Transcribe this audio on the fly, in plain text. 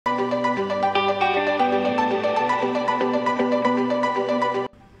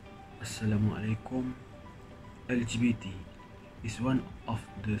kaum LGBT is one of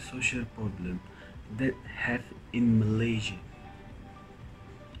the social problems that have in Malaysia.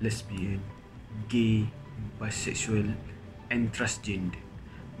 Lesbian, gay, bisexual, and transgender.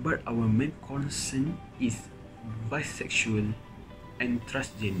 But our main concern is bisexual and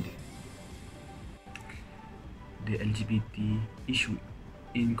transgender. The LGBT issue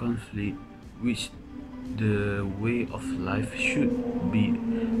in conflict, which the way of life should be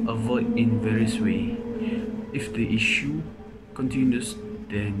avoided in various ways. If the issue continues,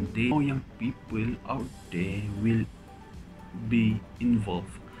 then more young people out there will be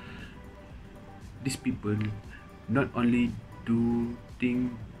involved. These people not only do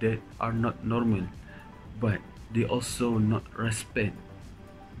things that are not normal, but they also not respect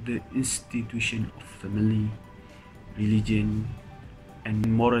the institution of family, religion, and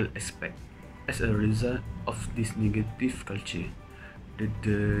moral aspect. As a result of this negative culture,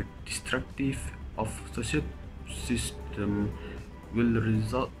 the destructive of social system will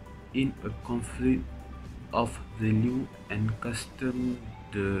result in a conflict of value and custom,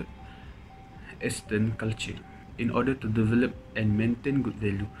 the Eastern culture. In order to develop and maintain good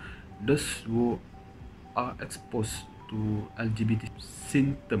value, those who are exposed to LGBT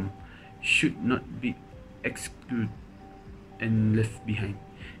symptoms should not be excluded and left behind.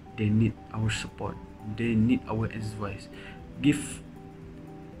 They need our support. They need our advice. Give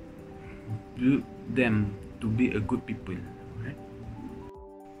them to be a good people. Right?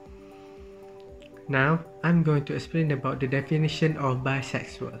 Now, I'm going to explain about the definition of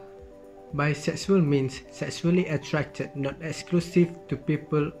bisexual. Bisexual means sexually attracted, not exclusive to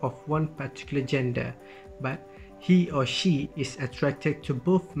people of one particular gender, but he or she is attracted to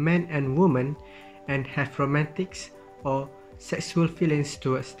both men and women and have romantic or sexual feelings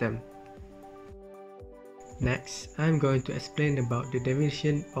towards them. Next, I'm going to explain about the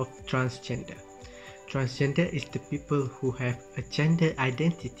definition of transgender. Transgender is the people who have a gender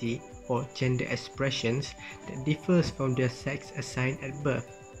identity or gender expressions that differs from their sex assigned at birth,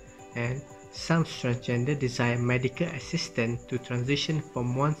 and some transgender desire medical assistance to transition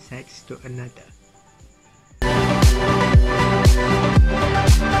from one sex to another.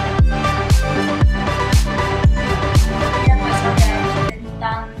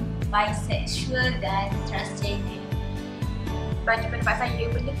 Tentang bisexual dan transgender. Bagi pendapat saya,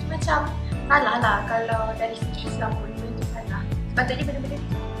 benda tu macam salah lah. Kalau dari segi Islam pun benda tu salah. Sepatutnya benda-benda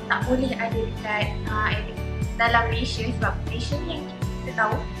tu tak boleh ada dekat dalam Malaysia, sebab Malaysia ni yang kita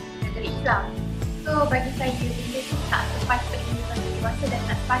tahu negara Islam. So bagi saya, benda tu tak sepatutnya bagi dewasa dan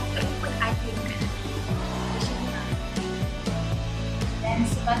tak sepatutnya pun ada dekat Malaysia ni lah. Dan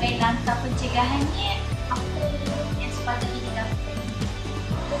sebagai langkah pencegahannya, apa yang sepatutnya dilakukan?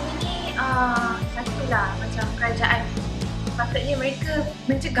 Benda ni satulah macam kerajaan. Sepatutnya mereka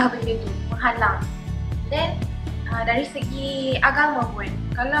mencegah benda tu, menghalang. Dan dari segi agama pun,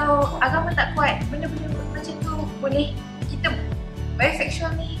 kalau agama tak kuat, benda-benda macam tu boleh kita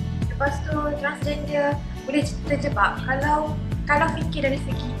bisexual ni, lepas tu transgender boleh terjebak. Kalau fikir dari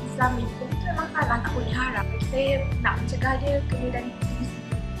segi Islami, benda tu memang salah, tak boleh haram. Bagi saya nak mencegah dia kena dari segi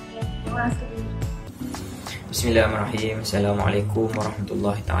orang sendiri. Bismillahirrahmanirrahim. Assalamualaikum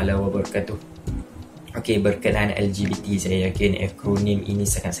warahmatullahi taala wabarakatuh. Okey, berkenaan LGBT, saya yakin akronim ini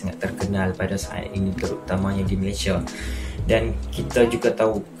sangat-sangat terkenal pada saat ini, terutamanya di Malaysia. Dan kita juga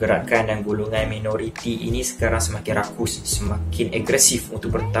tahu gerakan dan golongan minoriti ini sekarang semakin rakus, semakin agresif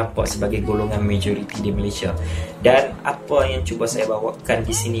untuk bertapak sebagai golongan majoriti di Malaysia. Dan apa yang cuba saya bawakan di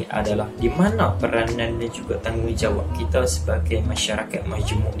sini adalah di mana peranan dan juga tanggungjawab kita sebagai masyarakat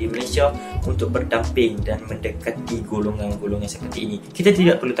majmuk di Malaysia untuk berdamping dan mendekati golongan-golongan seperti ini. Kita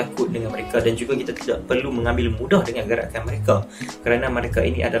tidak perlu takut dengan mereka dan juga kita tidak perlu mengambil mudah dengan gerakan mereka, kerana mereka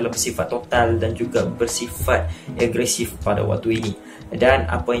ini adalah bersifat total dan juga bersifat agresif pada waktu ini. Dan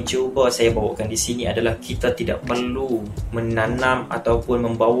apa yang cuba saya bawakan di sini adalah kita tidak perlu menanam ataupun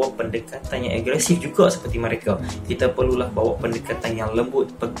membawa pendekatan yang agresif juga seperti mereka. Kita perlulah bawa pendekatan yang lembut,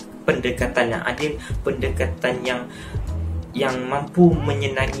 pendekatan yang adil, pendekatan yang mampu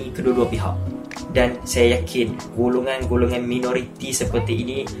menyenangi kedua-dua pihak. Dan saya yakin golongan-golongan minoriti seperti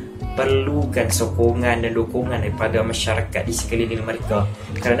ini perlukan sokongan dan dukungan daripada masyarakat di sekeliling mereka,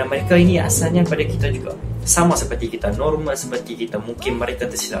 kerana mereka ini asalnya pada kita juga, sama seperti kita, normal seperti kita. Mungkin mereka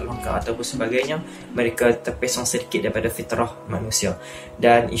tersilap langkah ataupun sebagainya, mereka terpesong sedikit daripada fitrah manusia.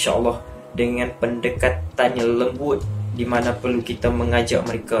 Dan insya-Allah dengan pendekatan yang lembut, di mana perlu kita mengajak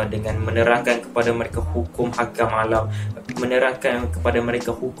mereka dengan menerangkan kepada mereka hukum hakam alam, menerangkan kepada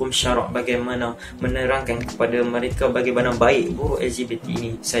mereka hukum syarak bagaimana, menerangkan kepada mereka bagaimana baik buruk LGBT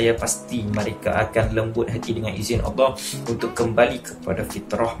ini. Saya pasti mereka akan lembut hati dengan izin Allah untuk kembali kepada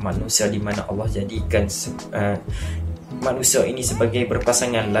fitrah manusia, di mana Allah jadikan manusia ini sebagai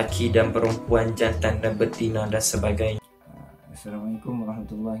berpasangan laki dan perempuan, jantan dan betina dan sebagainya. Assalamualaikum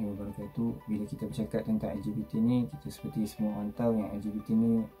warahmatullahi wabarakatuh. Bila kita bercakap tentang LGBT ni, kita seperti semua orang tahu yang LGBT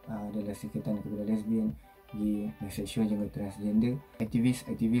ni adalah singkatan kepada lesbian, gay, biseksual dan transgender.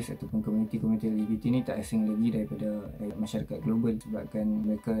 Aktivis ataupun komuniti LGBT ni tak asing lagi daripada masyarakat global, sebabkan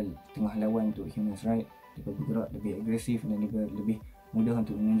mereka tengah lawan untuk human rights. Mereka bergerak lebih agresif dan lebih mudah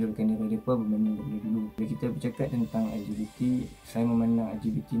untuk menonjolkan diri mereka berbanding daripada dulu. Bila kita bercakap tentang LGBT, saya memandang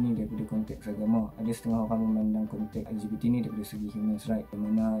LGBT ni daripada konteks agama. Ada setengah orang memandang konteks LGBT ni daripada segi human rights, di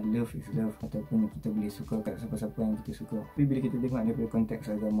mana love is love, ataupun kita boleh suka kat siapa-siapa yang kita suka. Tapi bila kita tengok daripada konteks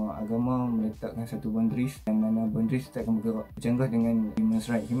agama meletakkan satu boundaries, yang mana boundaries tu akan bergerak bercanggah dengan human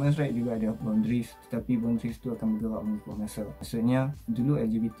rights. Human rights juga ada boundaries, tetapi boundaries tu akan bergerak mengikut masa. Maksudnya dulu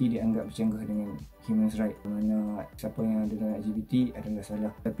LGBT dianggap bercanggah dengan human rights, di mana siapa yang ada dalam LGBT adalah salah.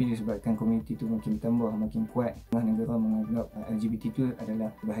 Tapi disebabkan komuniti tu makin bertambah, makin kuat, tengah negara menganggap LGBT tu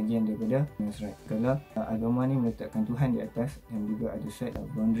adalah bahagian daripada human rights. Kalau agama ni meletakkan Tuhan di atas, dan juga ada set of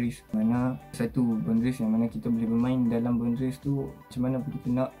boundaries, mana satu boundaries yang mana kita boleh bermain dalam boundaries tu macam mana pun kita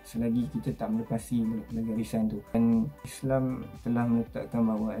nak, selagi kita tak melepasi garisan tu. Dan Islam telah meletakkan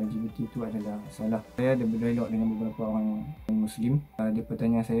bahawa LGBT tu adalah salah. Saya ada berdialog dengan beberapa orang Muslim. Dia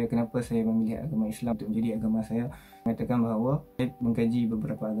bertanya saya kenapa saya memilih agama Islam untuk menjadi agama saya. Mengatakan bahawa saya mengkaji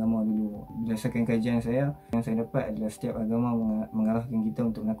beberapa agama dulu. Berdasarkan kajian saya, yang saya dapat adalah setiap agama mengarahkan kita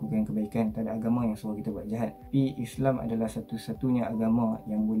untuk melakukan kebaikan. Tak ada agama yang suruh kita buat jahat. Tapi Islam adalah satu-satunya agama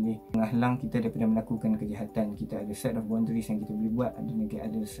yang boleh menghalang kita daripada melakukan kejahatan. Kita ada set of boundaries yang kita boleh buat,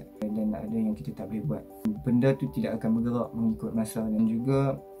 ada set, dan ada yang kita tak boleh buat. Benda tu tidak akan bergerak mengikut masa. Dan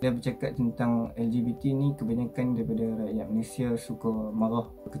juga dia bercakap tentang LGBT ni, kebanyakan daripada rakyat Malaysia suka marah,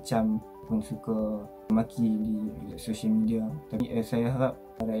 kecam pun suka maki di social media. Tapi saya harap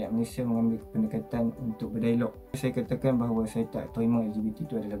rakyat Malaysia mengambil pendekatan untuk berdialog. Saya katakan bahawa saya tak terima LGBT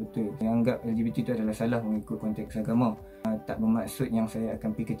itu adalah betul. Saya anggap LGBT itu adalah salah mengikut konteks agama. Tak bermaksud yang saya akan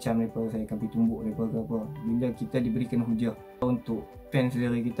pergi kecam mereka, saya akan pergi tumbuk mereka ke apa. Bila kita diberikan hujah untuk fans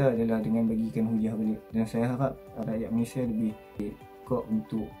diri kita adalah dengan bagikan hujah balik. Dan saya harap rakyat Malaysia lebih kok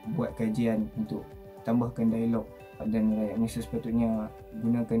untuk buat kajian, untuk tambahkan dialog. Dan rakyat Malaysia sepatutnya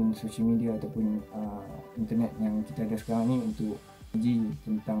gunakan social media ataupun internet yang kita ada sekarang ni untuk uji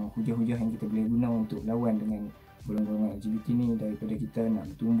tentang hujah-hujah yang kita boleh guna untuk lawan dengan golongan LGBT ni, daripada kita nak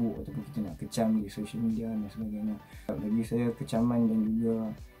bertumbuk ataupun kita nak kecam di social media dan sebagainya. Bagi saya, kecaman dan juga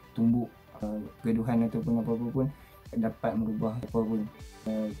tumbuk, kegaduhan ataupun apa-apa pun dapat merubah apa pun.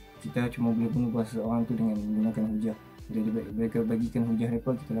 Kita cuma boleh mengubah seseorang tu dengan menggunakan hujah. Bila mereka bagikan hujah mereka,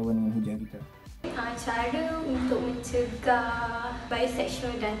 kita lawan dengan hujah kita. Cara untuk mencegah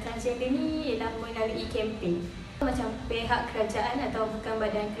biseksual dan transgender ni ialah melalui kempen. Macam pihak kerajaan atau bukan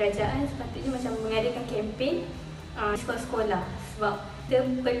badan kerajaan sepatutnya macam mengadakan kempen sekolah-sekolah, sebab kita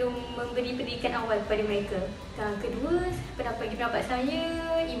perlu memberi pendidikan awal kepada mereka. Kedua, pendapat saya,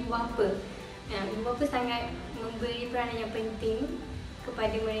 ibu bapa. Ibu bapa sangat memberi peranan yang penting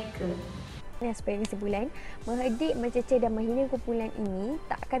kepada mereka. Sepanjang sebulan, menghardik, mencerca dan menghina kumpulan ini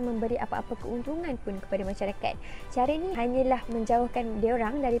tak akan memberi apa-apa keuntungan pun kepada masyarakat. Cara ini hanyalah menjauhkan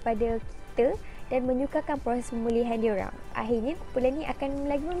diorang daripada kita dan menyukarkan proses pemulihan diorang. Akhirnya kumpulan ini akan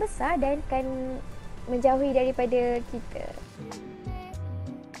lagi membesar dan akan menjauhi daripada kita.